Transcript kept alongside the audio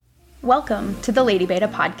Welcome to the Lady Beta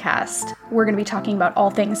podcast. We're going to be talking about all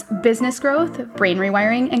things business growth, brain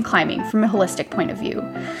rewiring, and climbing from a holistic point of view.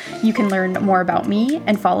 You can learn more about me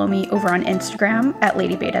and follow me over on Instagram at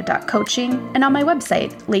ladybeta.coaching and on my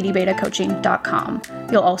website, ladybetacoaching.com.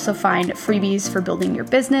 You'll also find freebies for building your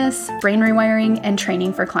business, brain rewiring, and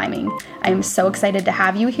training for climbing. I am so excited to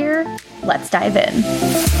have you here. Let's dive in.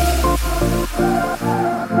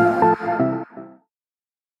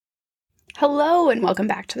 Hello and welcome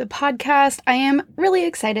back to the podcast. I am really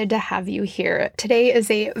excited to have you here. Today is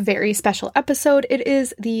a very special episode. It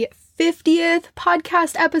is the 50th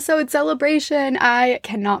podcast episode celebration. I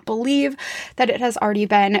cannot believe that it has already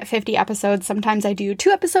been 50 episodes. Sometimes I do 2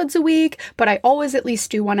 episodes a week, but I always at least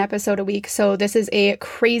do 1 episode a week. So this is a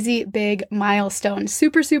crazy big milestone.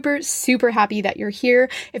 Super happy that you're here.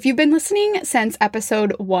 If you've been listening since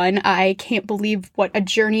episode 1, I can't believe what a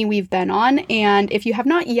journey we've been on. And if you have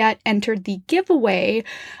not yet entered the giveaway,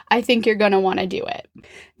 I think you're going to want to do it.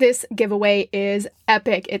 This giveaway is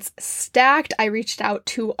epic. It's stacked. I reached out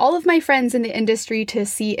to all of my friends in the industry to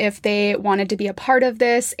see if they wanted to be a part of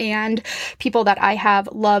this, and people that I have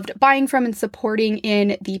loved buying from and supporting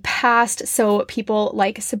in the past. So people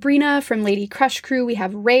like Sabrina from Lady Crush Crew, we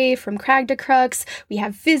have Ray from Crag to Crux, we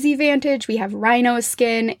have Fizzy Vantage, we have Rhino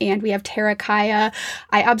Skin, and we have Terrakaya.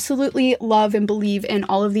 I absolutely love and believe in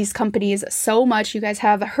all of these companies so much. You guys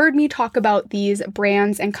have heard me talk about these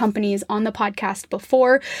brands and companies on the podcast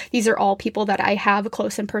before. These are all people that I have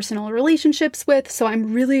close and personal relationships with, so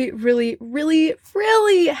I'm really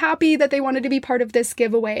happy that they wanted to be part of this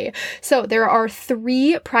giveaway. So there are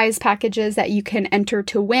 3 prize packages that you can enter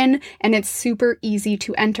to win, and it's super easy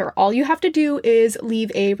to enter. All you have to do is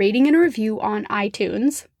leave a rating and a review on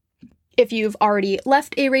iTunes. If you've already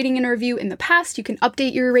left a rating and review in the past, you can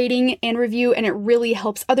update your rating and review, and it really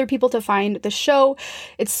helps other people to find the show.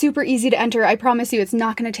 It's super easy to enter. I promise you it's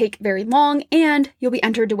not going to take very long, and you'll be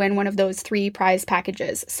entered to win one of those 3 prize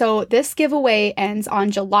packages. So this giveaway ends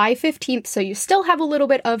on July 15th, so you still have a little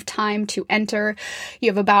bit of time to enter. You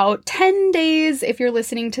have about 10 days if you're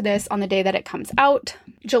listening to this on the day that it comes out.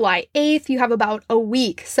 July 8th, you have about a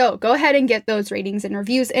week. So go ahead and get those ratings and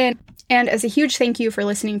reviews in. And as a huge thank you for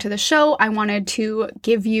listening to the show, I wanted to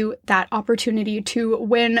give you that opportunity to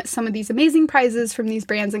win some of these amazing prizes from these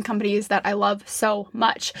brands and companies that I love so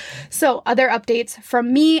much. So other updates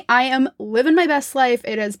from me, I am living my best life.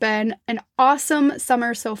 It has been an awesome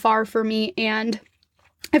summer so far for me, and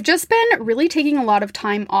I've just been really taking a lot of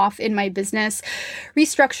time off in my business,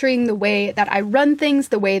 restructuring the way that I run things,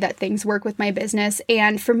 the way that things work with my business.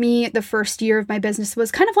 And for me, the first year of my business was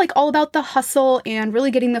kind of like all about the hustle and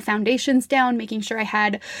really getting the foundations down, making sure I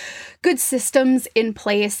had good systems in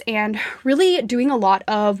place, and really doing a lot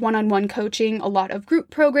of one-on-one coaching, a lot of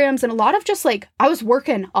group programs, and a lot of just like, I was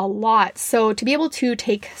working a lot. So to be able to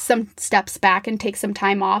take some steps back and take some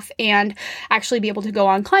time off and actually be able to go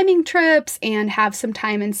on climbing trips and have some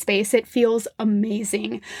time and space, it feels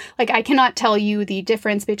amazing. Like, I cannot tell you the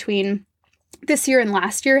difference between this year and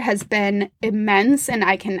last year has been immense, and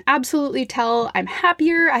I can absolutely tell I'm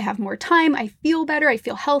happier, I have more time, I feel better, I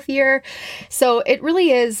feel healthier. So it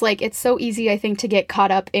really is like, it's so easy, I think, to get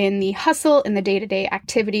caught up in the hustle and the day-to-day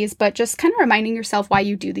activities, but just kind of reminding yourself why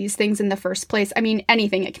you do these things in the first place. I mean,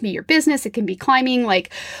 anything, it can be your business, it can be climbing,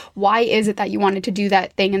 like, why is it that you wanted to do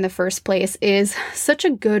that thing in the first place is such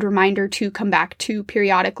a good reminder to come back to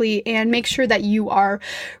periodically and make sure that you are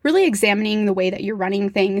really examining the way that you're running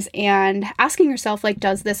things and asking yourself, like,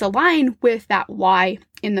 does this align with that why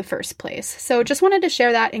in the first place? So just wanted to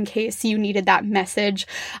share that in case you needed that message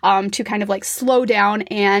to kind of like slow down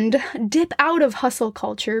and dip out of hustle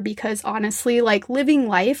culture, because honestly, like, living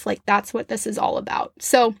life, like, that's what this is all about.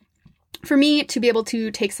 So for me to be able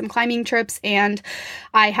to take some climbing trips, and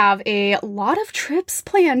I have a lot of trips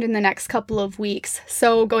planned in the next couple of weeks.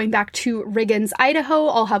 So going back to Riggins, Idaho,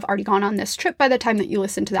 I'll have already gone on this trip by the time that you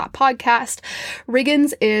listen to that podcast.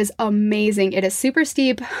 Riggins is amazing. It is super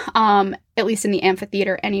steep. At least in the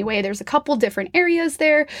amphitheater anyway. There's a couple different areas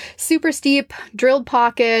there, super steep, drilled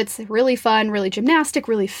pockets, really fun, really gymnastic,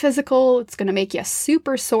 really physical. It's going to make you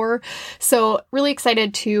super sore. So really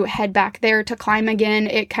excited to head back there to climb again.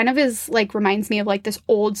 It kind of is like, reminds me of like this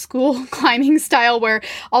old school climbing style where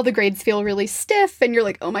all the grades feel really stiff and you're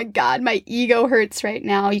like, oh my God, my ego hurts right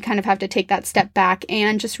now. You kind of have to take that step back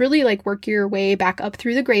and just really like work your way back up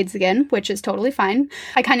through the grades again, which is totally fine.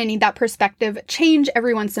 I kind of need that perspective change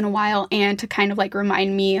every once in a while. and to kind of like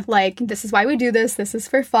remind me, like, this is why we do this. This is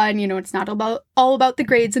for fun. You know, it's not all about the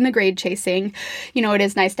grades and the grade chasing. You know, it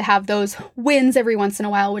is nice to have those wins every once in a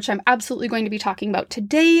while, which I'm absolutely going to be talking about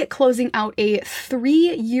today, closing out a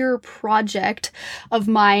 3-year project of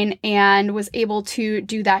mine, and was able to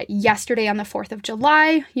do that yesterday on the 4th of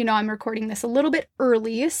July. You know, I'm recording this a little bit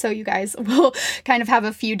early, so you guys will kind of have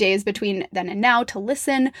a few days between then and now to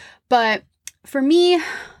listen. But for me,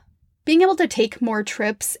 being able to take more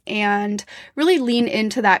trips and really lean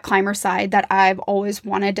into that climber side that I've always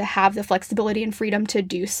wanted to have the flexibility and freedom to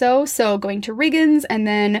do so. So going to Riggins and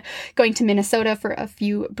then going to Minnesota for a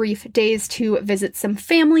few brief days to visit some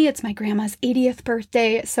family. It's my grandma's 80th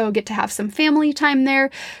birthday, so get to have some family time there.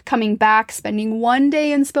 Coming back, spending 1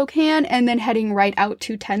 day in Spokane, and then heading right out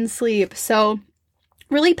to Ten Sleep. So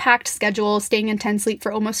really packed schedule, staying in Ten Sleep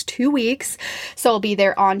for almost 2 weeks. So I'll be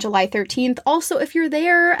there on July 13th. Also, if you're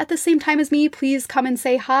there at the same time as me, please come and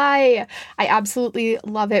say hi. I absolutely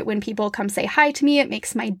love it when people come say hi to me. It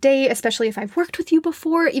makes my day, especially if I've worked with you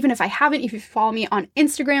before. Even if I haven't, if you follow me on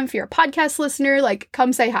Instagram, if you're a podcast listener, like,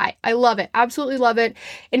 come say hi. I love it. Absolutely love it.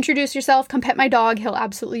 Introduce yourself, come pet my dog. He'll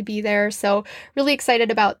absolutely be there. So really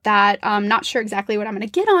excited about that. Not sure exactly what I'm going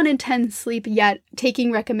to get on in Ten Sleep yet.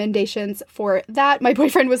 Taking recommendations for that. My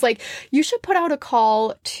boyfriend was like, you should put out a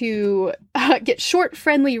call to get short,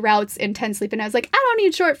 friendly routes in Ten Sleep. And I was like, I don't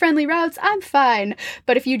need short, friendly routes. I'm fine.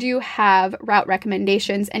 But if you do have route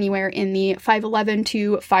recommendations anywhere in the 511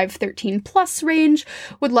 to 513 plus range,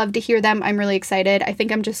 would love to hear them. I'm really excited. I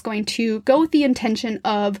think I'm just going to go with the intention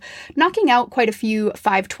of knocking out quite a few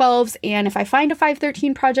 512s. And if I find a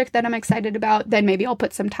 513 project that I'm excited about, then maybe I'll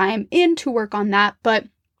put some time in to work on that. But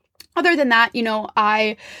other than that, you know,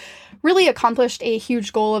 I really accomplished a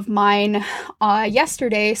huge goal of mine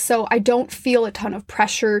yesterday, so I don't feel a ton of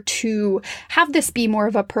pressure to have this be more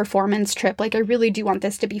of a performance trip. Like, I really do want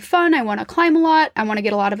this to be fun. I want to climb a lot. I want to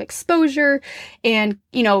get a lot of exposure and,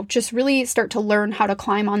 you know, just really start to learn how to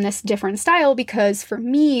climb on this different style, because for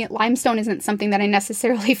me, limestone isn't something that I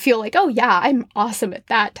necessarily feel like, oh yeah, I'm awesome at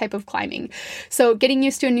that type of climbing. So getting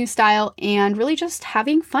used to a new style and really just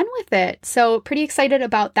having fun with it. So pretty excited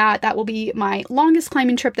about that. That will be my longest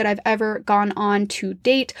climbing trip that I've ever gone on to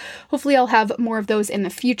date. Hopefully I'll have more of those in the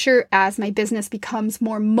future as my business becomes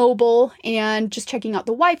more mobile and just checking out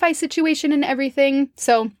the Wi-Fi situation and everything.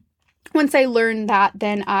 So once I learn that,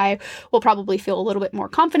 then I will probably feel a little bit more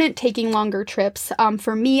confident taking longer trips.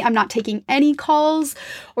 For me, I'm not taking any calls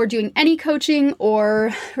or doing any coaching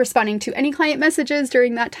or responding to any client messages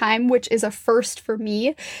during that time, which is a first for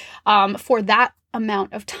me for that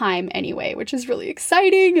amount of time anyway, which is really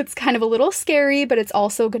exciting. It's kind of a little scary, but it's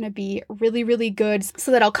also going to be really, really good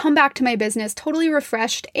so that I'll come back to my business totally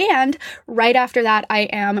refreshed. And right after that, I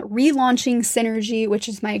am relaunching Synergy, which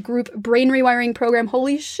is my group brain rewiring program.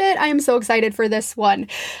 Holy shit, I am so excited for this one.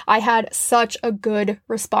 I had such a good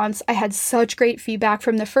response. I had such great feedback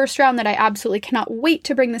from the first round that I absolutely cannot wait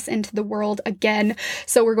to bring this into the world again.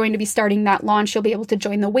 So we're going to be starting that launch. You'll be able to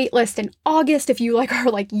join the waitlist in August if you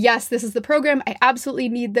are like, yes, this is the program. I absolutely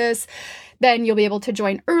need this. Then you'll be able to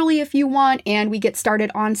join early if you want, and we get started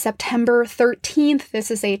on September 13th. This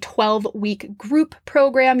is a 12-week group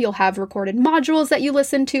program. You'll have recorded modules that you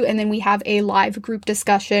listen to, and then we have a live group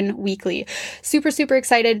discussion weekly. Super, super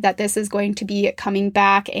excited that this is going to be coming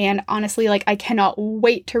back, and honestly, like, I cannot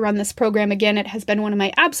wait to run this program again. It has been one of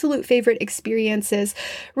my absolute favorite experiences,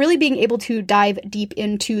 really being able to dive deep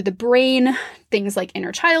into the brain, things like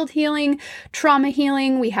inner child healing, trauma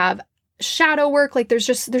healing. We have shadow work, like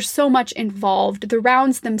there's so much involved. The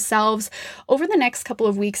rounds themselves, over the next couple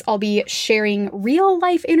of weeks, I'll be sharing real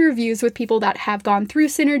life interviews with people that have gone through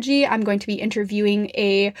Synergy. I'm going to be interviewing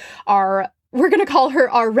we're going to call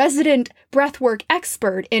her our resident breathwork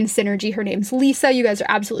expert in Synergy. Her name's Lisa. You guys are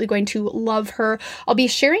absolutely going to love her. I'll be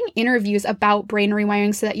sharing interviews about brain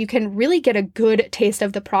rewiring so that you can really get a good taste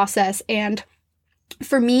of the process. And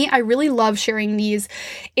for me, I really love sharing these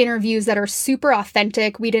interviews that are super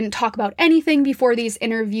authentic. We didn't talk about anything before these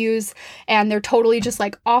interviews, and they're totally just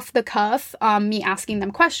like off the cuff, me asking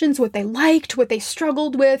them questions, what they liked, what they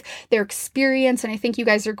struggled with, their experience. And I think you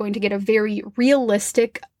guys are going to get a very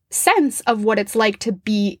realistic sense of what it's like to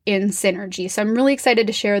be in Synergy. So I'm really excited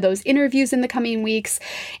to share those interviews in the coming weeks.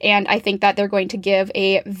 And I think that they're going to give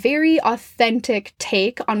a very authentic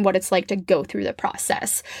take on what it's like to go through the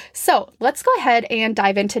process. So let's go ahead and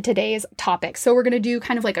dive into today's topic. So we're going to do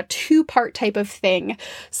kind of like a 2-part type of thing.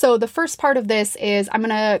 So the first part of this is I'm going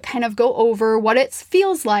to kind of go over what it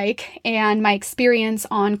feels like and my experience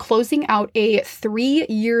on closing out a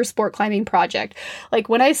 3-year sport climbing project. Like,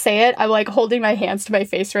 when I say it, I'm like holding my hands to my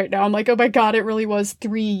face right right now. I'm like, oh my God, it really was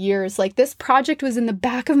 3 years. Like, this project was in the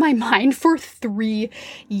back of my mind for 3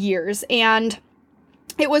 years. And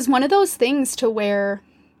it was one of those things to where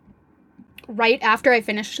right after I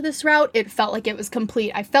finished this route, it felt like it was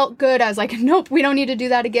complete. I felt good. I was like, nope, we don't need to do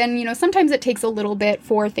that again. You know, sometimes it takes a little bit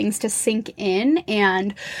for things to sink in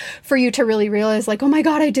and for you to really realize like, oh my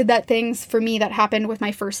God, I did that. Things for me that happened with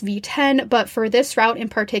my first V10. But for this route in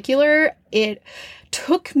particular, it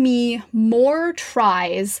took me more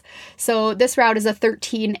tries. So this route is a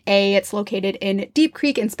 13A. It's located in Deep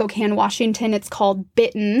Creek in Spokane, Washington. It's called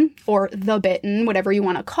Bitten, or the Bitten, whatever you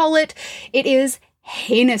want to call it. It is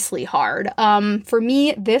heinously hard. For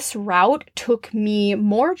me, this route took me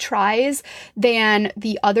more tries than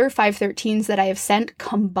the other 513s that I have sent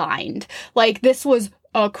combined. Like, this was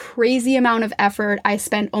a crazy amount of effort. I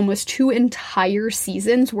spent almost 2 entire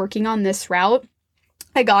seasons working on this route.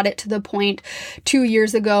 I got it to the point 2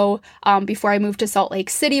 years ago, before I moved to Salt Lake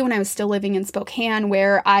City when I was still living in Spokane,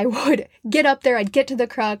 where I would get up there, I'd get to the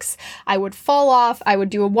crux, I would fall off, I would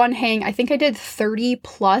do a one hang. I think I did 30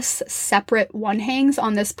 plus separate one hangs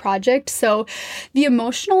on this project. So the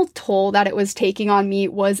emotional toll that it was taking on me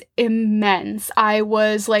was immense. I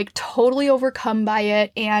was like totally overcome by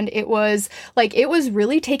it. And it was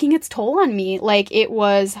really taking its toll on me. Like, it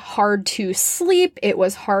was hard to sleep. It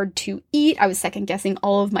was hard to eat. I was second guessing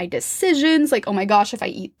all of my decisions. Like, oh my gosh, if I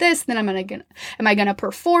eat this, then am I gonna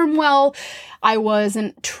perform well? I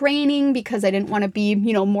wasn't training because I didn't want to be,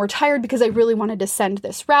 more tired, because I really wanted to send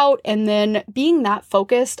this route. And then being that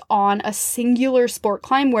focused on a singular sport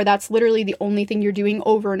climb where that's literally the only thing you're doing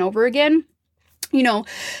over and over again,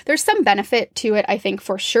 there's some benefit to it, I think,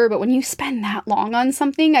 for sure. But when you spend that long on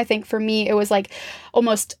something, I think for me, it was like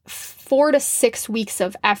almost 4 to 6 weeks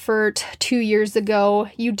of effort 2 years ago.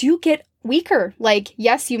 You do get weaker. Like,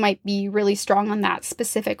 yes, you might be really strong on that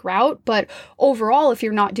specific route, but overall, if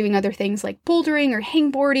you're not doing other things like bouldering or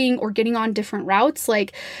hangboarding or getting on different routes,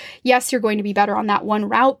 like, yes, you're going to be better on that one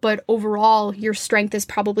route, but overall, your strength is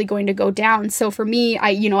probably going to go down. So for me,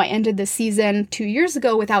 I ended the season 2 years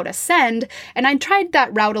ago without Ascend, and I tried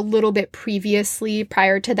that route a little bit previously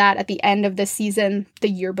prior to that at the end of the season the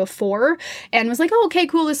year before, and was like, oh, okay,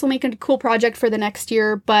 cool, this will make a cool project for the next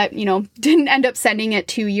year, but, didn't end up sending it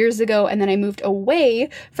 2 years ago. And then I moved away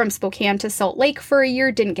from Spokane to Salt Lake for a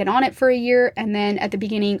year, didn't get on it for a year. And then at the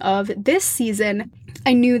beginning of this season,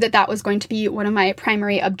 I knew that that was going to be one of my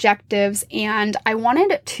primary objectives, and I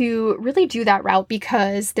wanted to really do that route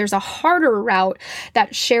because there's a harder route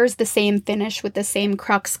that shares the same finish with the same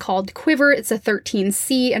crux called Quiver. It's a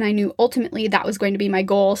 13C, and I knew ultimately that was going to be my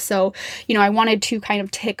goal. So, I wanted to kind of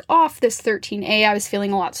tick off this 13A. I was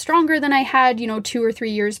feeling a lot stronger than I had, 2 or 3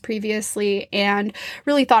 years previously, and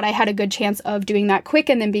really thought I had a good chance of doing that quick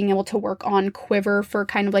and then being able to work on Quiver for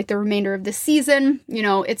kind of like the remainder of the season.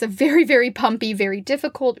 It's a very, very pumpy, very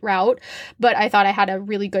difficult route, but I thought I had a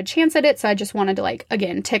really good chance at it. So I just wanted to,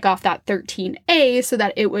 again, tick off that 13A so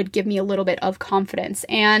that it would give me a little bit of confidence.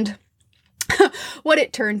 And what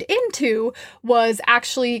it turned into was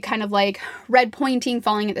actually kind of like red pointing,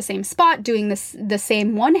 falling at the same spot, doing the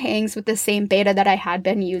same one hangs with the same beta that I had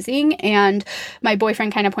been using. And my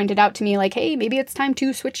boyfriend kind of pointed out to me like, hey, maybe it's time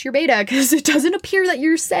to switch your beta because it doesn't appear that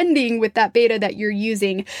you're sending with that beta that you're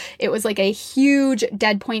using. It was like a huge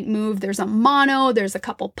dead point move. There's a mono, there's a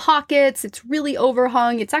couple pockets. It's really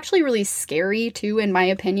overhung. It's actually really scary too, in my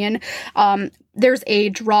opinion. There's a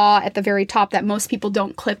draw at the very top that most people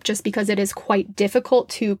don't clip just because it is quite difficult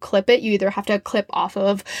to clip it. You either have to clip off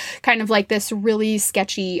of kind of like this really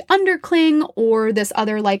sketchy undercling or this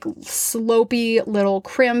other like slopey little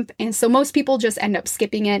crimp. And so most people just end up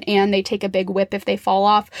skipping it and they take a big whip if they fall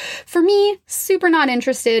off. For me, super not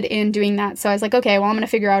interested in doing that. So I was like, okay, well, I'm going to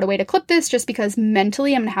figure out a way to clip this just because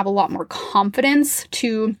mentally I'm going to have a lot more confidence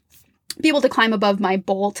to be able to climb above my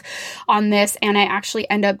bolt on this. And I actually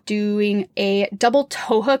end up doing a double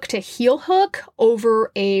toe hook to heel hook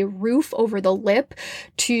over a roof over the lip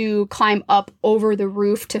to climb up over the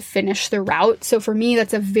roof to finish the route. So for me,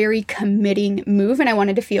 that's a very committing move, and I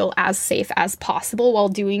wanted to feel as safe as possible while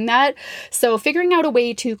doing that. So figuring out a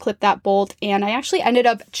way to clip that bolt, and I actually ended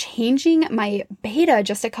up changing my beta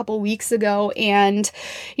just a couple weeks ago and,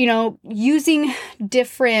 using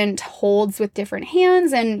different holds with different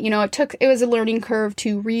hands. And, it was a learning curve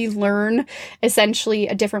to relearn essentially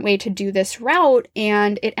a different way to do this route.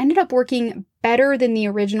 And it ended up working better than the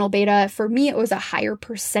original beta. For me, it was a higher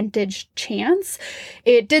percentage chance.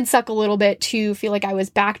 It did suck a little bit to feel like I was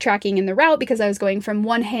backtracking in the route because I was going from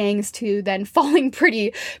one hangs to then falling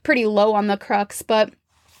pretty low on the crux. But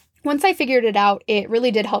once I figured it out, it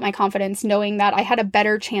really did help my confidence knowing that I had a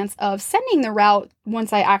better chance of sending the route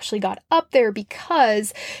once I actually got up there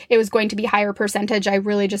because it was going to be higher percentage. I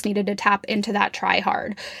really just needed to tap into that try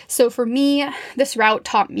hard. So for me, this route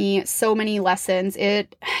taught me so many lessons.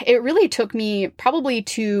 It really took me probably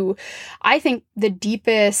to, I think, the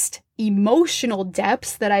deepest emotional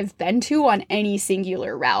depths that I've been to on any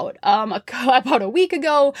singular route. About a week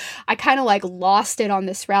ago, I kind of like lost it on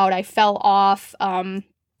this route. I fell off,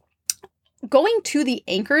 going to the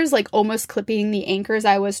anchors, like almost clipping the anchors.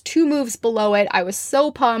 I was 2 moves below it. I was so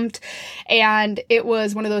pumped. And it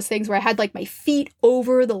was one of those things where I had like my feet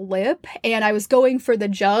over the lip and I was going for the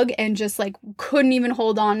jug and just like couldn't even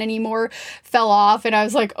hold on anymore, fell off. And I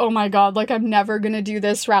was like, oh my God, like I'm never going to do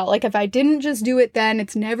this route. Like if I didn't just do it then,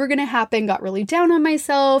 it's never going to happen. Got really down on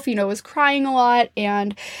myself, was crying a lot.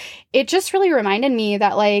 And it just really reminded me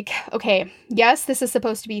that like, okay, yes, this is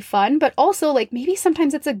supposed to be fun, but also like maybe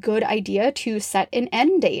sometimes it's a good idea to set an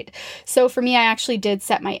end date. So for me, I actually did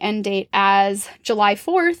set my end date as July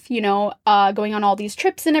 4th, going on all these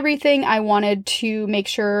trips and everything. I wanted to make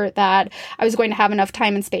sure that I was going to have enough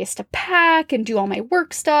time and space to pack and do all my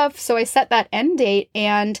work stuff. So I set that end date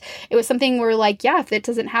and it was something where like, yeah, if it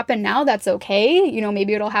doesn't happen now, that's okay.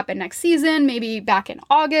 Maybe it'll happen next season, maybe back in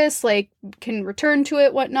August, like can return to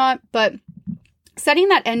it, whatnot. But setting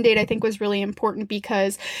that end date, I think, was really important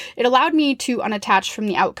because it allowed me to unattach from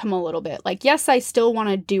the outcome a little bit. Like, yes, I still want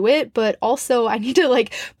to do it, but also I need to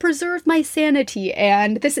like preserve my sanity.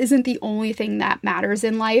 And this isn't the only thing that matters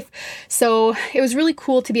in life. So it was really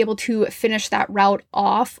cool to be able to finish that route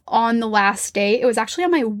off on the last day. It was actually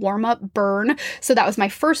on my warm-up burn. So that was my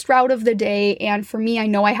first route of the day. And for me, I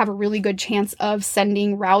know I have a really good chance of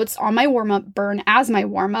sending routes on my warm-up burn as my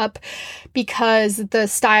warm-up because the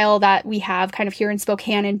style that we have kind of here in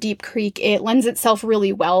Spokane and Deep Creek, it lends itself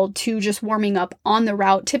really well to just warming up on the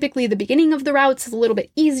route. Typically, the beginning of the routes is a little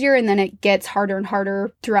bit easier and then it gets harder and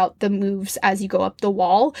harder throughout the moves as you go up the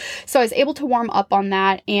wall. So I was able to warm up on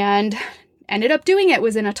that and ended up doing it.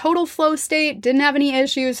 Was in a total flow state, didn't have any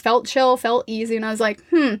issues, felt chill, felt easy. And I was like,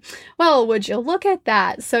 well, would you look at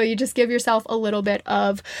that? So you just give yourself a little bit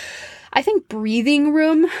of, I think, breathing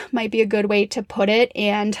room might be a good way to put it.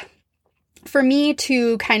 And for me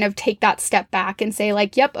to kind of take that step back and say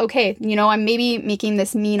like, yep, okay, I'm maybe making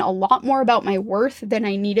this mean a lot more about my worth than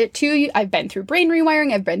I need it to. I've been through brain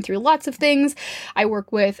rewiring. I've been through lots of things. I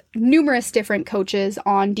work with numerous different coaches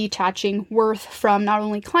on detaching worth from not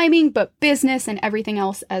only climbing, but business and everything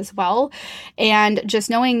else as well. And just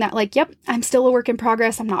knowing that like, yep, I'm still a work in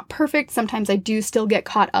progress. I'm not perfect. Sometimes I do still get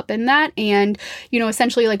caught up in that. And,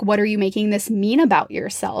 essentially like, what are you making this mean about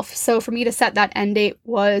yourself? So for me to set that end date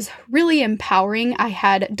was really empowering. I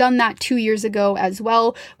had done that 2 years ago as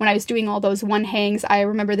well when I was doing all those one hangs. I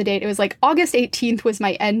remember the date. It was like August 18th was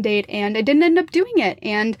my end date and I didn't end up doing it.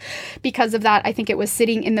 And because of that, I think it was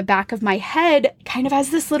sitting in the back of my head kind of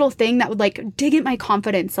as this little thing that would like dig at my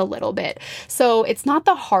confidence a little bit. So it's not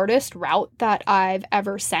the hardest route that I've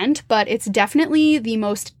ever sent, but it's definitely the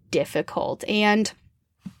most difficult. And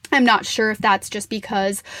I'm not sure if that's just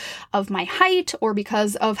because of my height or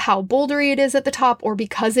because of how bouldery it is at the top or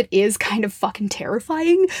because it is kind of fucking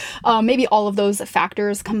terrifying. Maybe all of those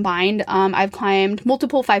factors combined. I've climbed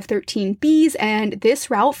multiple 513Bs and this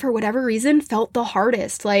route, for whatever reason, felt the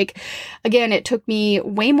hardest. Like, again, it took me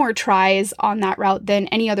way more tries on that route than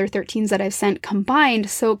any other 13s that I've sent combined.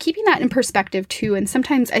 So keeping that in perspective too. And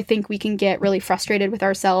sometimes I think we can get really frustrated with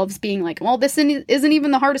ourselves being like, well, this isn't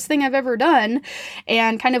even the hardest thing I've ever done.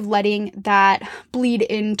 And kind of letting that bleed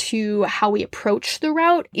into how we approach the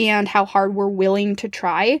route and how hard we're willing to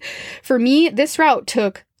try. For me, this route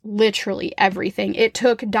took literally everything. It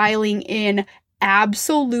took dialing in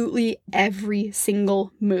absolutely every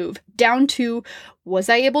single move down to, was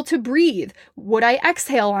I able to breathe? Would I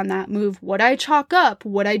exhale on that move? Would I chalk up?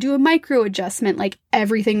 Would I do a micro adjustment? Like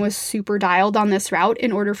everything was super dialed on this route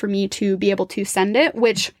in order for me to be able to send it,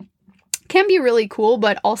 which can be really cool,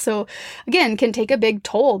 but also, again, can take a big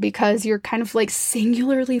toll because you're kind of like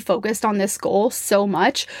singularly focused on this goal so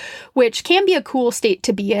much, which can be a cool state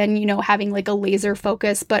to be in, having like a laser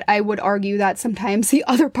focus. But I would argue that sometimes the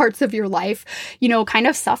other parts of your life, kind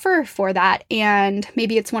of suffer for that. And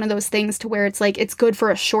maybe it's one of those things to where it's like, it's good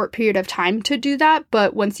for a short period of time to do that.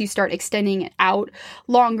 But once you start extending it out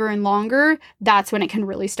longer and longer, that's when it can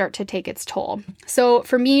really start to take its toll. So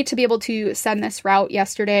for me to be able to send this route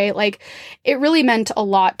yesterday, like, it really meant a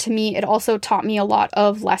lot to me. It also taught me a lot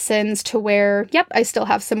of lessons to where, yep, I still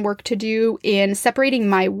have some work to do in separating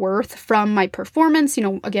my worth from my performance,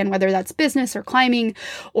 again, whether that's business or climbing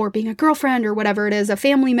or being a girlfriend or whatever it is, a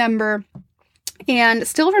family member. and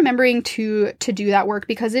still remembering to do that work,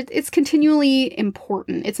 because it's continually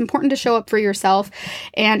important. It's important to show up for yourself,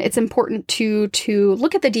 and it's important to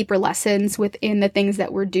look at the deeper lessons within the things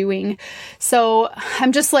that we're doing. So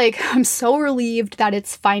I'm so relieved that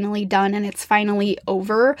it's finally done and it's finally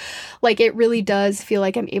over. Like, it really does feel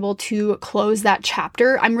like I'm able to close that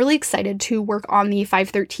chapter. I'm really excited to work on the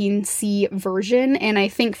 513C version, and I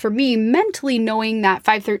think for me, mentally knowing that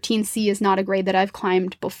 513C is not a grade that I've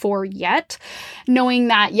climbed before yet, knowing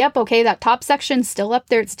that, yep, okay, that top section's still up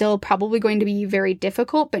there, it's still probably going to be very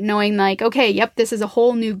difficult, but knowing like, okay, yep, this is a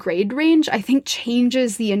whole new grade range, I think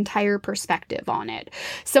changes the entire perspective on it.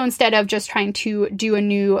 So instead of just trying to do a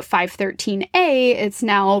new 513A, it's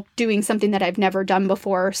now doing something that I've never done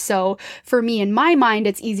before. So for me, in my mind,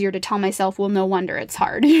 it's easier to tell myself, well, no wonder it's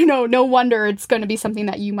hard. No wonder it's going to be something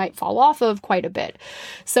that you might fall off of quite a bit.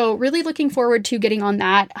 So really looking forward to getting on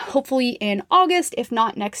that, hopefully in August, if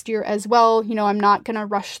not next year as well. I'm not going to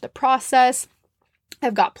rush the process.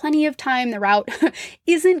 I've got plenty of time. The route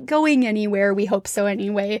isn't going anywhere. We hope so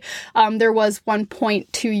anyway. There was one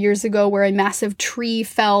point 2 years ago where a massive tree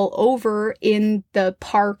fell over in the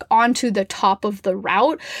park onto the top of the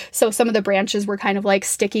route. So some of the branches were kind of like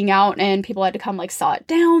sticking out, and people had to come like saw it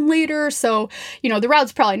down later. So, the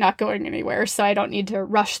route's probably not going anywhere. So I don't need to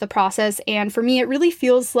rush the process. And for me, it really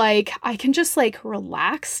feels like I can just like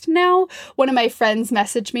relax now. One of my friends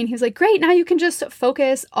messaged me and he's like, great, now you can just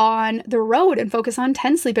focus on the road and focus on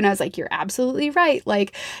 10 sleep. And I was like, you're absolutely right.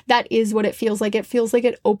 Like, that is what it feels like. It feels like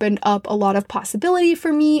it opened up a lot of possibility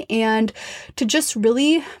for me, and to just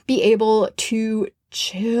really be able to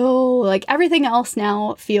chill. Like, everything else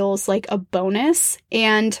now feels like a bonus,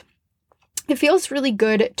 and it feels really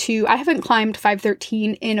good I haven't climbed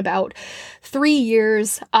 513 in about 3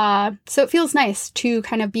 years. So it feels nice to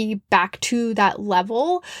kind of be back to that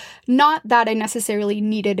level. Not that I necessarily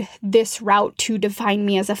needed this route to define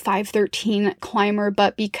me as a 513 climber,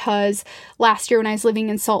 but because last year when I was living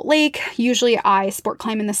in Salt Lake, usually I sport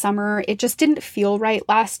climb in the summer. It just didn't feel right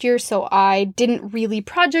last year. So I didn't really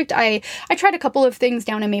project. I tried a couple of things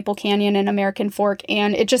down in Maple Canyon and American Fork,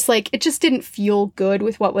 and it just didn't feel good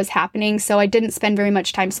with what was happening. So I didn't spend very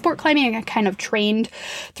much time sport climbing. I kind of trained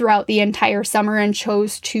throughout the entire summer and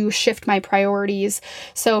chose to shift my priorities.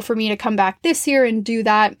 So for me to come back this year and do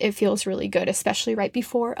that, it feels really good, especially right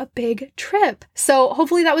before a big trip. So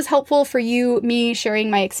hopefully that was helpful for you, me sharing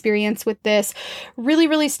my experience with this. Really,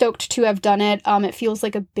 really stoked to have done it. It feels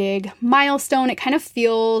like a big milestone. It kind of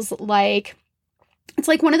feels like it's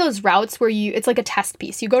like one of those routes where it's like a test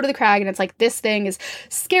piece. You go to the crag and it's like, this thing is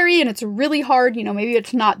scary and it's really hard. Maybe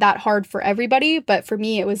it's not that hard for everybody, but for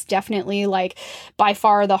me, it was definitely like by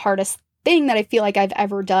far the hardest thing that I feel like I've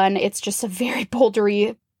ever done. It's just a very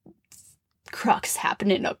bouldery crux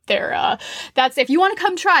happening up there. That's, if you want to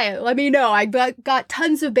come try it, let me know. I got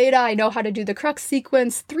tons of beta. I know how to do the crux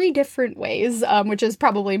sequence 3 different ways, which is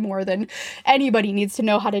probably more than anybody needs to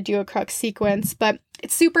know how to do a crux sequence, but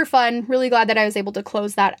it's super fun. Really glad that I was able to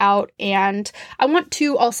close that out. And I want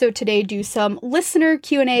to also today do some listener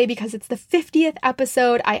Q&A because it's the 50th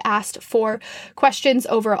episode. I asked for questions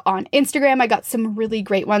over on Instagram. I got some really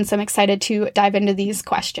great ones, so I'm excited to dive into these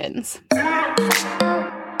questions.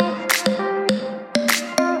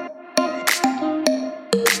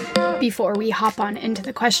 Before we hop on into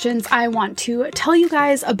the questions, I want to tell you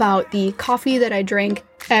guys about the coffee that I drink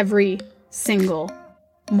every single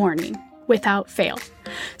morning without fail.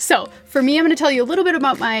 So for me, I'm going to tell you a little bit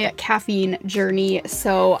about my caffeine journey.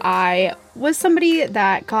 So I was somebody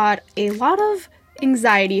that got a lot of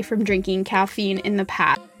anxiety from drinking caffeine in the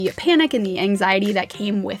past. The panic and the anxiety that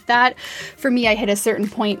came with that. For me, I hit a certain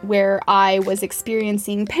point where I was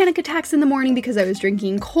experiencing panic attacks in the morning because I was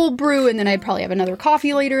drinking cold brew, and then I'd probably have another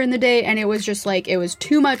coffee later in the day, and it was just like, it was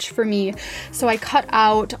too much for me. So I cut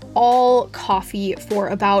out all coffee for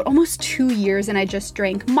about almost 2 years, and I just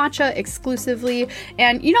drank matcha exclusively.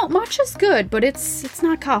 And matcha's good, but it's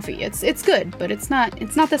not coffee. It's good, but it's not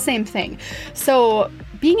the same thing. So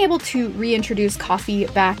being able to reintroduce coffee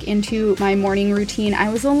back into my morning routine, I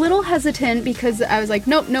was a little hesitant because I was like,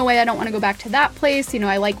 nope, no way, I don't want to go back to that place.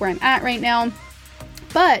 I like where I'm at right now.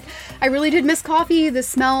 But I really did miss coffee, the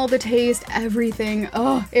smell, the taste, everything.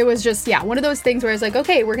 Oh, it was just, one of those things where I was like,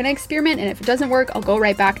 okay, we're going to experiment, and if it doesn't work, I'll go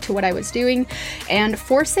right back to what I was doing. And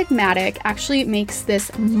Four Sigmatic actually makes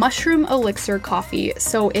this mushroom elixir coffee.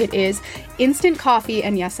 So it is instant coffee,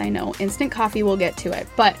 and yes, I know, instant coffee, we'll get to it,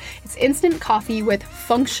 but it's instant coffee with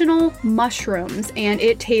functional mushrooms, and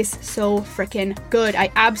it tastes so freaking good.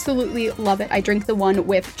 I absolutely love it. I drink the one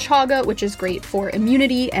with chaga, which is great for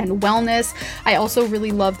immunity and wellness. I also really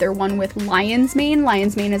really love their one with lion's mane.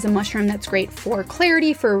 Lion's mane is a mushroom that's great for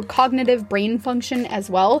clarity, for cognitive brain function as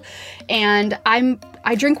well. And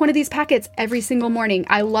I drink one of these packets every single morning.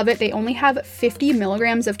 I love it. They only have 50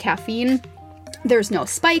 milligrams of caffeine. There's no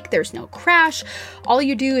spike, there's no crash. All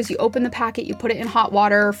you do is you open the packet, you put it in hot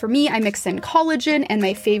water. For me, I mix in collagen and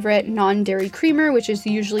my favorite non-dairy creamer, which is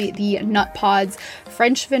usually the Nut Pods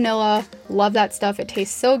French vanilla. Love that stuff. It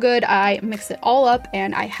tastes so good. I mix it all up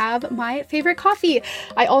and I have my favorite coffee.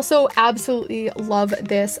 I also absolutely love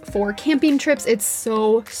this for camping trips. It's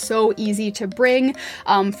so easy to bring.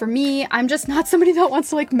 For me, I'm just not somebody that wants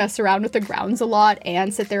to like mess around with the grounds a lot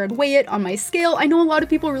and sit there and weigh it on my scale. I know a lot of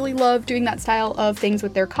people really love doing that style of things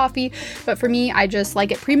with their coffee, but for me, I just like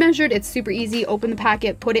it pre-measured. It's super easy. Open the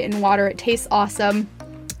packet, put it in water. It tastes awesome.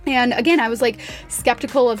 And again, I was like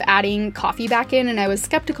skeptical of adding coffee back in, and I was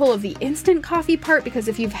skeptical of the instant coffee part because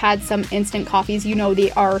if you've had some instant coffees, you know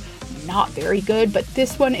they are not very good, but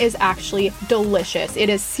this one is actually delicious. It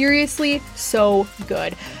is seriously so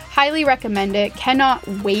good. Highly recommend it. Cannot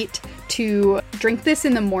wait to drink this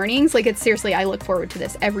in the mornings. Like, it's seriously, I look forward to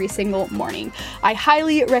this every single morning. I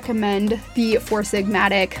highly recommend the Four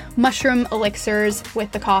Sigmatic mushroom elixirs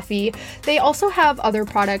with the coffee. They also have other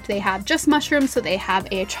product. They have just mushrooms, so they have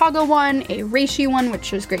a chaga one, a reishi one,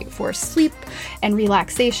 which is great for sleep and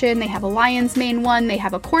relaxation. They have a lion's mane one. They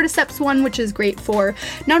have a cordyceps one, which is great for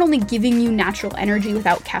not only giving you natural energy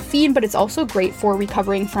without caffeine, but it's also great for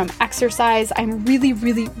recovering from exercise. I'm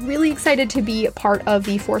really excited to be a part of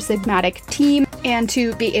the Four Sigmatic team and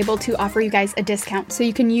to be able to offer you guys a discount. So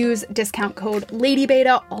you can use discount code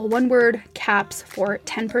LadyBeta, all one word, caps, for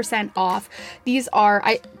 10% off. These are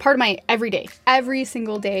part of my every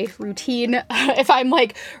single day routine. If I'm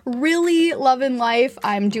like really loving life,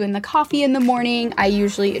 I'm doing the coffee in the morning. I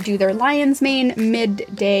usually do their lion's mane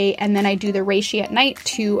midday, and then I do the reishi at night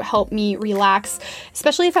to help me relax,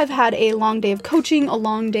 especially if I've had a long day of coaching, a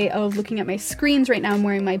long day of looking at my screens. Right now I'm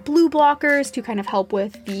wearing my blue blockers to kind of help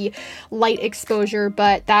with the light exposure,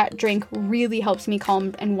 but that drink really helps me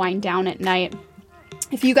calm and wind down at night.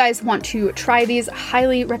 If you guys want to try these,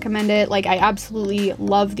 highly recommend it. Like, I absolutely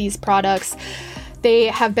love these products. They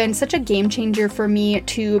have been such a game changer for me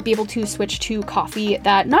to be able to switch to coffee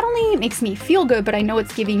that not only makes me feel good, but I know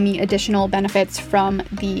it's giving me additional benefits from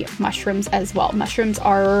the mushrooms as well. Mushrooms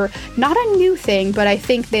are not a new thing, but I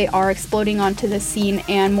think they are exploding onto the scene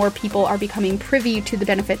and more people are becoming privy to the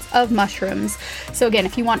benefits of mushrooms. So again,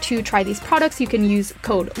 if you want to try these products, you can use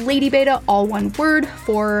code LadyBeta, all one word,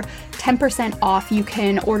 for 10% off. You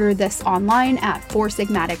can order this online at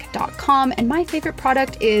foursigmatic.com. And my favorite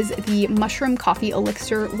product is the mushroom coffee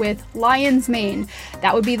elixir with lion's mane.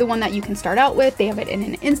 That would be the one that you can start out with. They have it in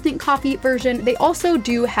an instant coffee version. They also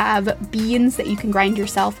do have beans that you can grind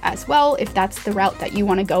yourself as well, if that's the route that you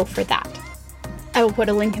want to go for that. I will put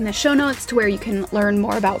a link in the show notes to where you can learn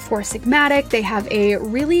more about Four Sigmatic. They have a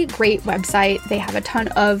really great website. They have a ton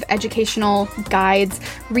of educational guides,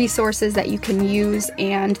 resources that you can use,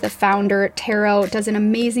 and the founder, Taro, does an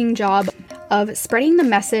amazing job of spreading the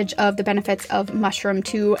message of the benefits of mushroom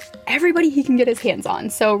to everybody he can get his hands on.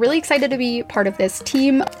 So really excited to be part of this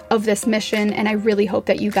team, of this mission, and I really hope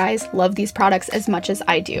that you guys love these products as much as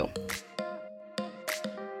I do.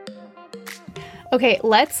 Okay,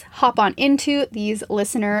 let's hop on into these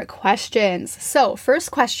listener questions. So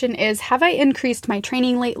first question is, have I increased my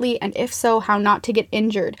training lately? And if so, how not to get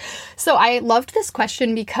injured? So I loved this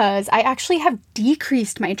question because I actually have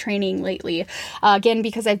decreased my training lately. Again,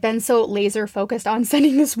 because I've been so laser focused on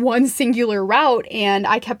sending this one singular route and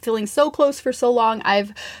I kept feeling so close for so long.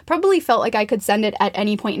 I've probably felt like I could send it at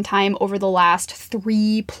any point in time over the last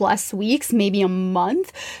 3+ weeks, maybe a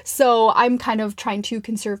month. So I'm kind of trying to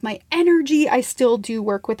conserve my energy. I still do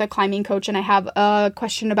work with a climbing coach, and I have a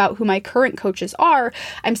question about who my current coaches are.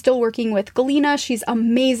 I'm still working with Galina. She's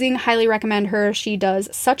amazing. Highly recommend her. She does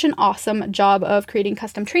such an awesome job of creating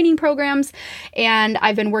custom training programs, and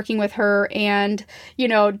I've been working with her and,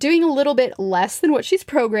 doing a little bit less than what she's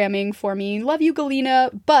programming for me. Love you,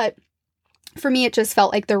 Galina, but for me, it just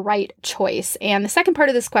felt like the right choice. And the second part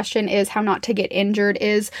of this question is how not to get injured,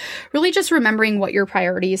 is really just remembering what your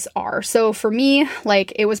priorities are. So for me,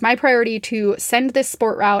 it was my priority to send this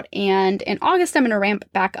sport route. And in August, I'm going to ramp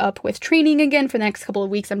back up with training again. For the next couple of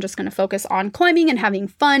weeks, I'm just going to focus on climbing and having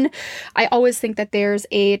fun. I always think that there's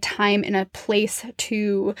a time and a place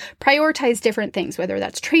to prioritize different things, whether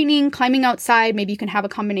that's training, climbing outside. Maybe you can have a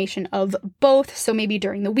combination of both. So maybe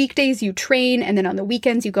during the weekdays you train, and then on the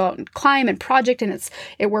weekends you go out and climb and project, and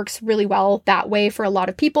it works really well that way for a lot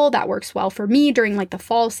of people. That works well for me during like the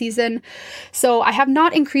fall season. So I have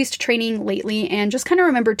not increased training lately, and just kind of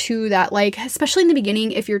remember too that like, especially in the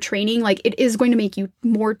beginning, if you're training, like it is going to make you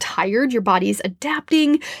more tired. Your body's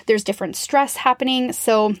adapting. There's different stress happening.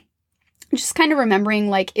 So just kind of remembering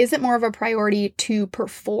like, is it more of a priority to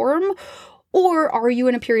perform, or are you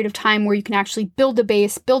in a period of time where you can actually build a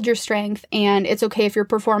base, build your strength, and it's okay if your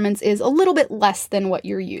performance is a little bit less than what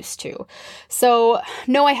you're used to? So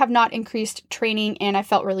no, I have not increased training, and I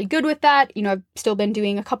felt really good with that. I've still been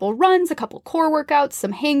doing a couple runs, a couple core workouts,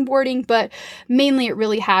 some hangboarding, but mainly it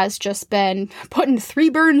really has just been putting 3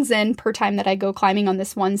 burns in per time that I go climbing on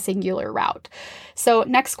this one singular route. So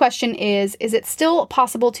next question is it still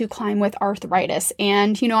possible to climb with arthritis?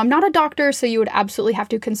 And, I'm not a doctor, so you would absolutely have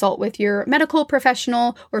to consult with your medical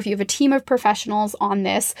professional, or if you have a team of professionals on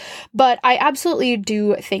this, but I absolutely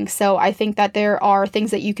do think so. I think that there are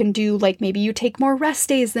things that you can do, like maybe you take more rest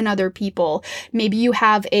days than other people. Maybe you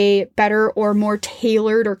have a better or more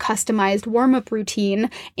tailored or customized warm-up routine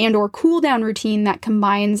and or cool down routine that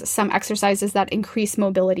combines some exercises that increase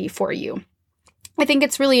mobility for you. I think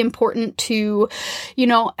it's really important to,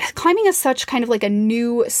 climbing is such kind of like a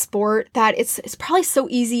new sport that it's probably so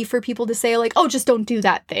easy for people to say like, oh, just don't do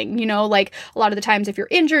that thing. Like a lot of the times if you're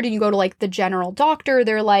injured and you go to like the general doctor,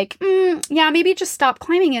 they're like, yeah, maybe just stop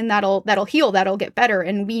climbing and that'll heal, that'll get better.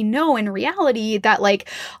 And we know in reality that like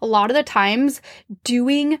a lot of the times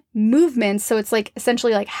doing movements, so it's like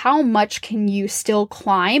essentially like how much can you still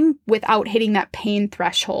climb without hitting that pain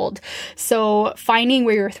threshold? So finding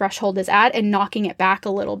where your threshold is at and knocking it back a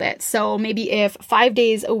little bit. So maybe if 5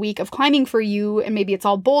 days a week of climbing for you, and maybe it's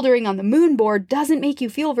all bouldering on the moon board, doesn't make you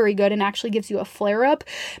feel very good and actually gives you a flare up,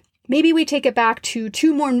 maybe we take it back to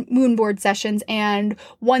 2 more moonboard sessions and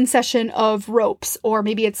 1 session of ropes, or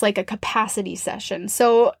maybe it's like a capacity session.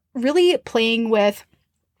 So really playing with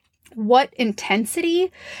what intensity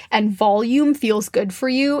and volume feels good for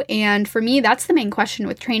you. And for me, that's the main question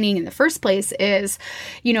with training in the first place is,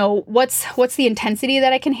 what's the intensity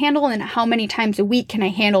that I can handle, and how many times a week can I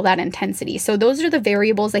handle that intensity? So those are the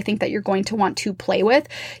variables I think that you're going to want to play with,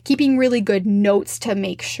 keeping really good notes to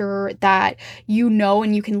make sure that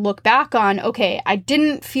and you can look back on, okay, I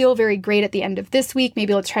didn't feel very great at the end of this week.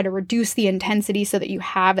 Maybe let's try to reduce the intensity so that you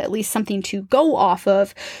have at least something to go off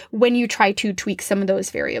of when you try to tweak some of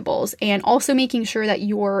those variables. And also making sure that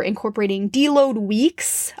you're incorporating deload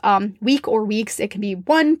weeks, week or weeks. It can be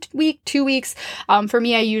 1 week, 2 weeks. For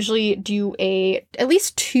me, I usually do at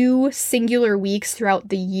least 2 singular weeks throughout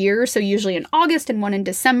the year. So usually in August and 1 in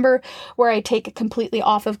December, where I take completely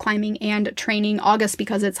off of climbing and training. August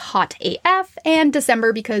because it's hot AF, and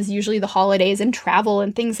December because usually the holidays and travel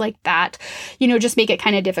and things like that, just make it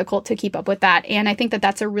kind of difficult to keep up with that. And I think that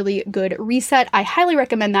that's a really good reset. I highly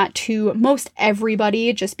recommend that to most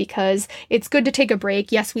everybody, just because it's good to take a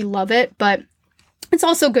break. Yes, we love it, but it's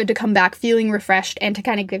also good to come back feeling refreshed and to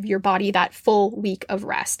kind of give your body that full week of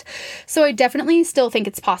rest. So I definitely still think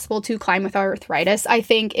it's possible to climb with arthritis. I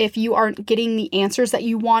think if you aren't getting the answers that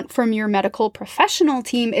you want from your medical professional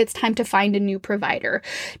team, it's time to find a new provider.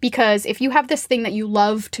 Because if you have this thing that you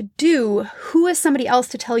love to do, who is somebody else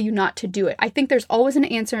to tell you not to do it? I think there's always an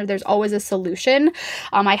answer. There's always a solution.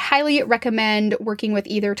 I highly recommend working with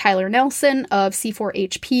either Tyler Nelson of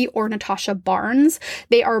C4HP or Natasha Barnes.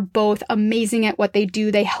 They are both amazing at what they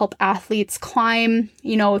do. They help athletes climb,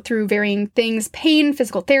 through varying things, pain,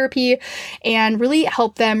 physical therapy, and really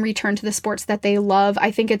help them return to the sports that they love.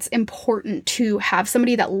 I think it's important to have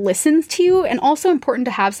somebody that listens to you, and also important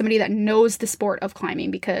to have somebody that knows the sport of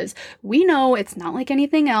climbing, because we know it's not like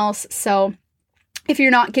anything else. So if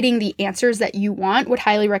you're not getting the answers that you want, would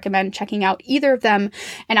highly recommend checking out either of them.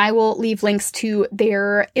 And I will leave links to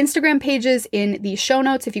their Instagram pages in the show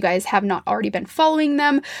notes if you guys have not already been following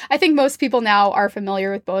them. I think most people now are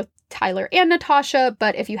familiar with both Tyler and Natasha,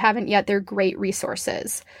 but if you haven't yet, they're great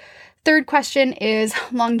resources. Third question is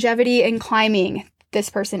longevity in climbing. This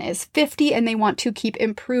person is 50 and they want to keep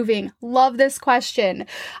improving. Love this question.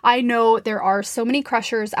 I know there are so many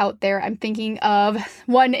crushers out there. I'm thinking of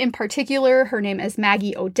one in particular. Her name is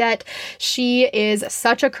Maggie Odette. She is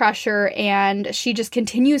such a crusher and she just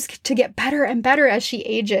continues to get better and better as she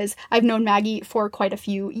ages. I've known Maggie for quite a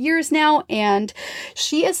few years now, and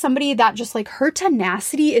she is somebody that just like her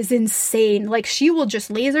tenacity is insane. Like she will just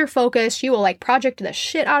laser focus. She will like project the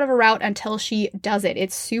shit out of a route until she does it.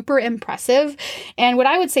 It's super impressive. And what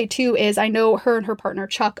I would say too is I know her and her partner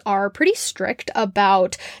Chuck are pretty strict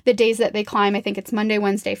about the days that they climb. I think it's Monday,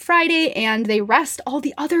 Wednesday, Friday, and they rest all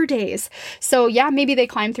the other days. So yeah, maybe they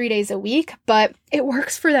climb 3 days a week, but it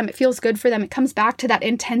works for them. It feels good for them. It comes back to that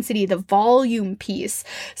intensity, the volume piece.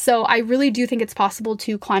 So I really do think it's possible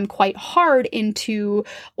to climb quite hard into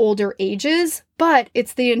older ages, but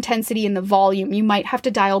it's the intensity and the volume. You might have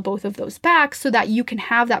to dial both of those back so that you can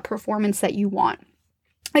have that performance that you want.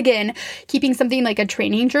 Again, keeping something like a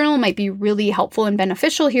training journal might be really helpful and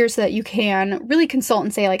beneficial here so that you can really consult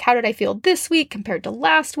and say, like, how did I feel this week compared to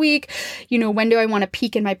last week? When do I want to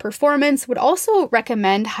peak in my performance? Would also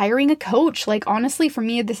recommend hiring a coach. Like, honestly, for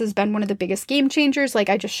me, this has been one of the biggest game changers. Like,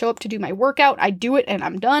 I just show up to do my workout, I do it, and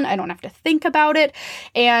I'm done. I don't have to think about it.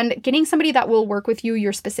 And getting somebody that will work with you,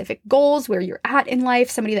 your specific goals, where you're at in life,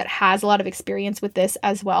 somebody that has a lot of experience with this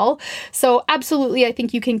as well. So absolutely, I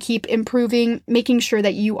think you can keep improving, making sure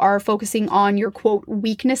that you are focusing on your quote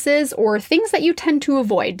weaknesses or things that you tend to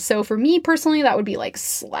avoid. So for me personally, that would be like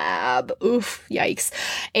slab, oof, yikes,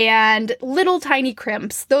 and little tiny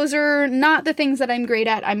crimps. Those are not the things that I'm great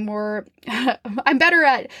at. I'm better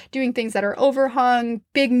at doing things that are overhung,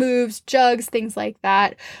 big moves, jugs, things like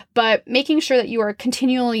that. But making sure that you are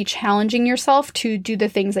continually challenging yourself to do the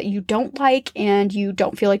things that you don't like and you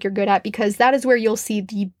don't feel like you're good at, because that is where you'll see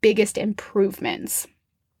the biggest improvements.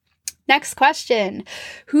 Next question,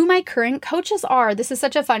 who my current coaches are. This is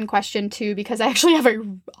such a fun question too, because I actually have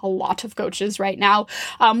a lot of coaches right now.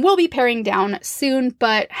 We'll be paring down soon,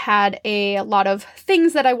 but had a lot of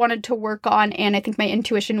things that I wanted to work on. And I think my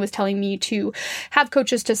intuition was telling me to have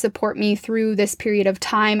coaches to support me through this period of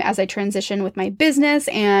time as I transition with my business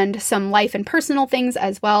and some life and personal things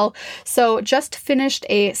as well. So just finished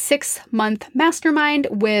a 6-month mastermind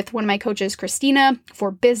with one of my coaches, Christina,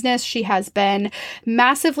 for business. She has been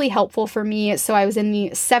massively helpful for me. So I was in the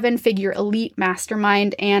 7-figure elite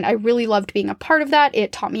mastermind and I really loved being a part of that.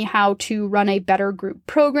 It taught me how to run a better group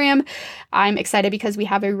program. I'm excited because we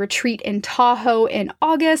have a retreat in Tahoe in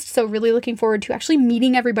August. So really looking forward to actually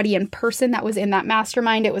meeting everybody in person that was in that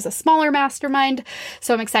mastermind. It was a smaller mastermind.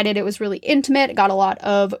 So I'm excited. It was really intimate. Got a lot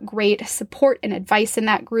of great support and advice in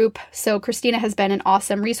that group. So Christina has been an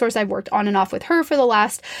awesome resource. I've worked on and off with her for the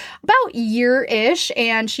last about year-ish,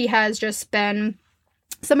 and she has just been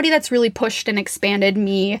somebody that's really pushed and expanded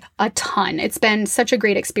me a ton. It's been such a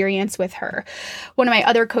great experience with her. One of my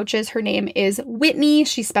other coaches, her name is Whitney.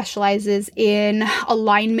 She specializes in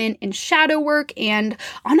alignment and shadow work. And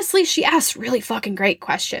honestly, she asks really fucking great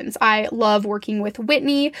questions. I love working with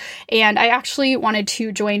Whitney, and I actually wanted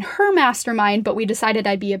to join her mastermind, but we decided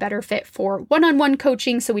I'd be a better fit for one-on-one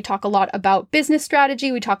coaching. So we talk a lot about business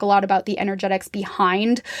strategy. We talk a lot about the energetics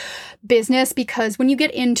behind business, because when you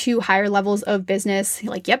get into higher levels of business,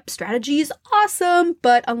 like, yep, strategy is awesome,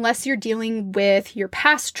 but unless you're dealing with your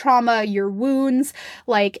past trauma, your wounds,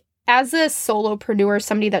 like as a solopreneur,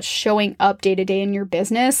 somebody that's showing up day to day in your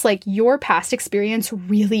business, like your past experience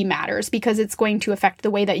really matters, because it's going to affect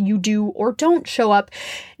the way that you do or don't show up.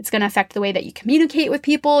 It's going to affect the way that you communicate with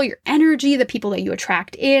people, your energy, the people that you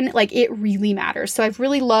attract in, like it really matters. So I've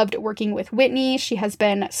really loved working with Whitney. She has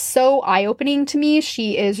been so eye-opening to me.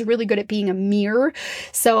 She is really good at being a mirror.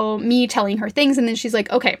 So me telling her things, and then she's like,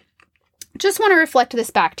 okay, just want to reflect this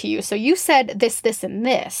back to you. So you said this, this, and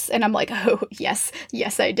this. And I'm like, oh, yes,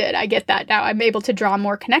 I did. I get that now. I'm able to draw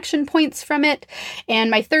more connection points from it. And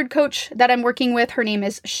my third coach that I'm working with, her name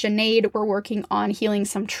is Sinead. We're working on healing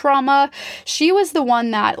some trauma. She was the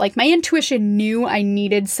one that, like, my intuition knew I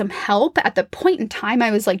needed some help. At the point in time,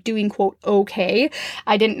 I was like doing, quote, okay.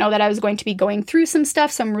 I didn't know that I was going to be going through some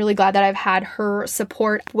stuff. So I'm really glad that I've had her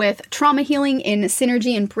support with trauma healing in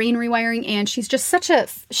synergy and brain rewiring. And she's just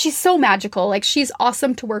she's so magical. Like, she's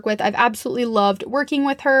awesome to work with. I've absolutely loved working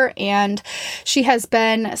with her, and she has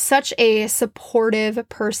been such a supportive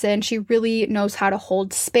person. She really knows how to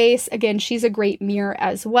hold space. Again, she's a great mirror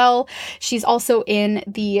as well. She's also in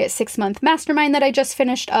the 6-month mastermind that I just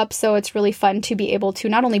finished up. So it's really fun to be able to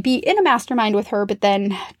not only be in a mastermind with her, but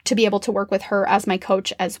then to be able to work with her as my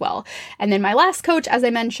coach as well. And then my last coach, as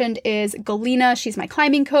I mentioned, is Galina. She's my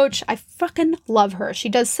climbing coach. I fucking love her. She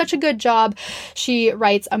does such a good job. She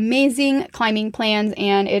writes amazing climbing plans,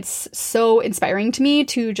 and it's so inspiring to me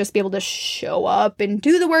to just be able to show up and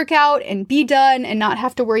do the workout and be done and not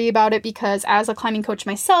have to worry about it, because as a climbing coach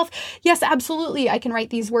myself, yes, absolutely, I can write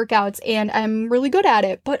these workouts and I'm really good at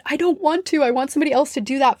it, but I don't want to. I want somebody else to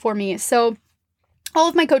do that for me. So All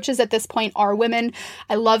of my coaches at this point are women.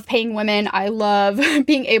 I love paying women. I love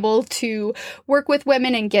being able to work with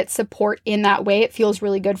women and get support in that way. It feels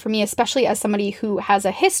really good for me, especially as somebody who has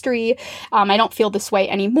a history. I don't feel this way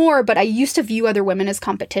anymore, but I used to view other women as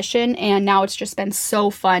competition. And now it's just been so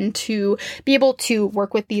fun to be able to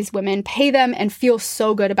work with these women, pay them, and feel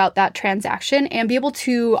so good about that transaction, and be able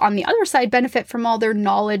to, on the other side, benefit from all their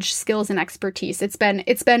knowledge, skills, and expertise. It's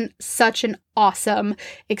been such an awesome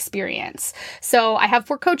experience. So I have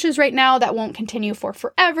 4 coaches right now that won't continue for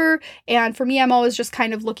forever. And for me, I'm always just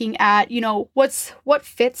kind of looking at, what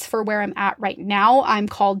fits for where I'm at right now. I'm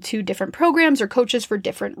called to different programs or coaches for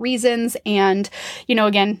different reasons. And,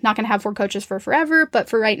 again, not going to have 4 coaches for forever, but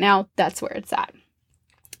for right now, that's where it's at.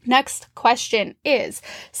 Next question is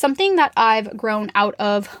something that I've grown out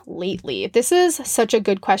of lately. This is such a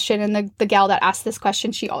good question. And the gal that asked this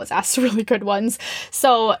question, she always asks really good ones.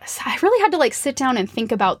 So I really had to sit down and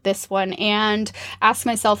think about this one and ask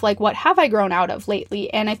myself, what have I grown out of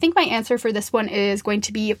lately? And I think my answer for this one is going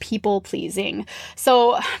to be people pleasing.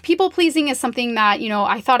 So people pleasing is something that,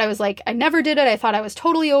 I thought I was I never did it. I thought I was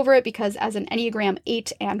totally over it because as an Enneagram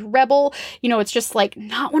 8 and rebel, it's just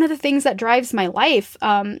not one of the things that drives my life.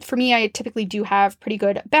 For me, I typically do have pretty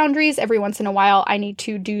good boundaries. Every once in a while, I need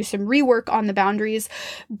to do some rework on the boundaries,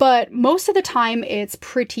 but most of the time it's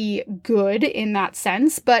pretty good in that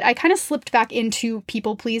sense. But I kind of slipped back into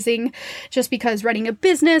people pleasing just because running a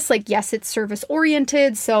business, yes, it's service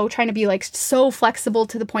oriented. So trying to be so flexible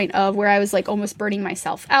to the point of where I was almost burning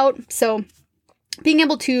myself out. So being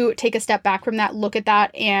able to take a step back from that, look at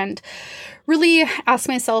that, and really ask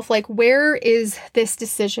myself, where is this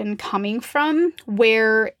decision coming from?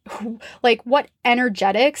 What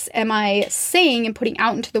energetics am I saying and putting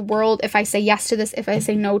out into the world if I say yes to this, if I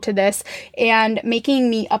say no to this, and making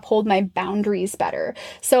me uphold my boundaries better.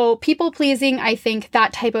 So people pleasing, I think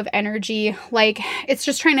that type of energy, it's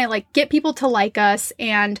just trying to get people to like us.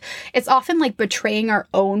 And it's often betraying our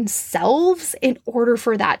own selves in order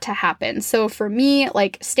for that to happen. So for me,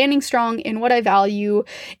 standing strong in what I value,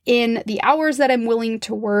 in the hours that I'm willing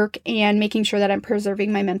to work, and making sure that I'm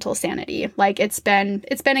preserving my mental sanity. It's been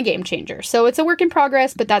a game changer. So it's a work in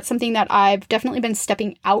progress, but that's something that I've definitely been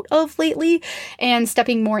stepping out of lately and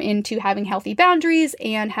stepping more into having healthy boundaries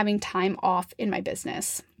and having time off in my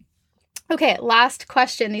business. Okay, last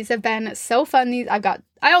question. These have been so fun.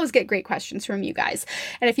 I always get great questions from you guys.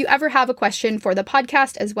 And if you ever have a question for the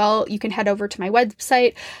podcast as well, you can head over to my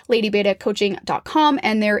website, ladybetacoaching.com,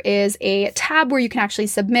 and there is a tab where you can actually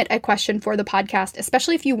submit a question for the podcast,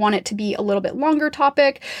 especially if you want it to be a little bit longer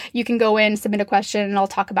topic. You can go in, submit a question, and I'll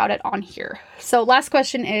talk about it on here. So last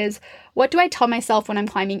question is, what do I tell myself when I'm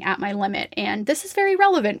climbing at my limit? And this is very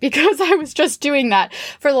relevant because I was just doing that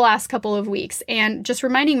for the last couple of weeks and just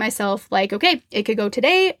reminding myself okay, it could go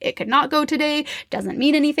today, it could not go today, doesn't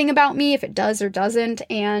mean anything about me if it does or doesn't.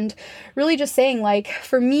 And really just saying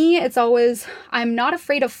for me, it's always, I'm not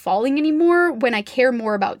afraid of falling anymore when I care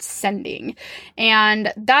more about sending.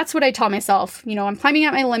 And that's what I tell myself. I'm climbing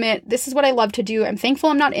at my limit. This is what I love to do. I'm thankful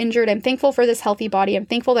I'm not injured. I'm thankful for this healthy body. I'm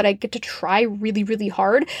thankful that I get to try really, really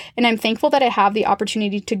hard. And I'm thankful that I have the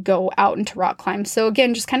opportunity to go out and to rock climb. So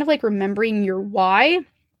again, just kind of remembering your why.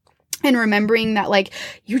 And remembering that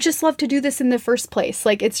you just love to do this in the first place.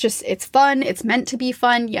 It's fun. It's meant to be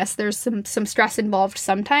fun. Yes, there's some stress involved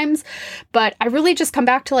sometimes, but I really just come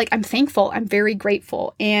back to I'm thankful. I'm very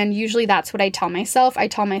grateful. And usually that's what I tell myself. I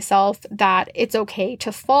tell myself that it's okay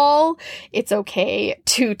to fall. It's okay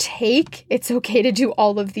to take. It's okay to do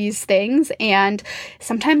all of these things. And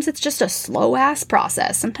sometimes it's just a slow ass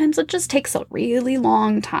process. Sometimes it just takes a really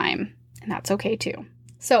long time, and that's okay too.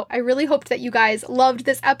 So I really hoped that you guys loved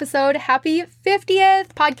this episode. Happy 50th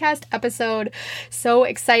podcast episode. So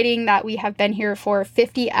exciting that we have been here for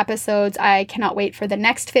 50 episodes. I cannot wait for the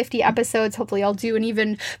next 50 episodes. Hopefully I'll do an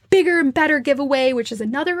even bigger and better giveaway, which is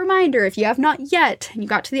another reminder. If you have not yet and you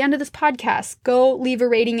got to the end of this podcast, go leave a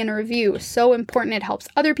rating and a review. So important. It helps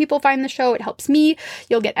other people find the show. It helps me.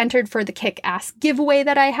 You'll get entered for the kick-ass giveaway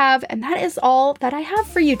that I have. And that is all that I have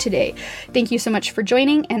for you today. Thank you so much for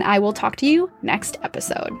joining, and I will talk to you next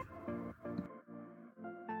episode.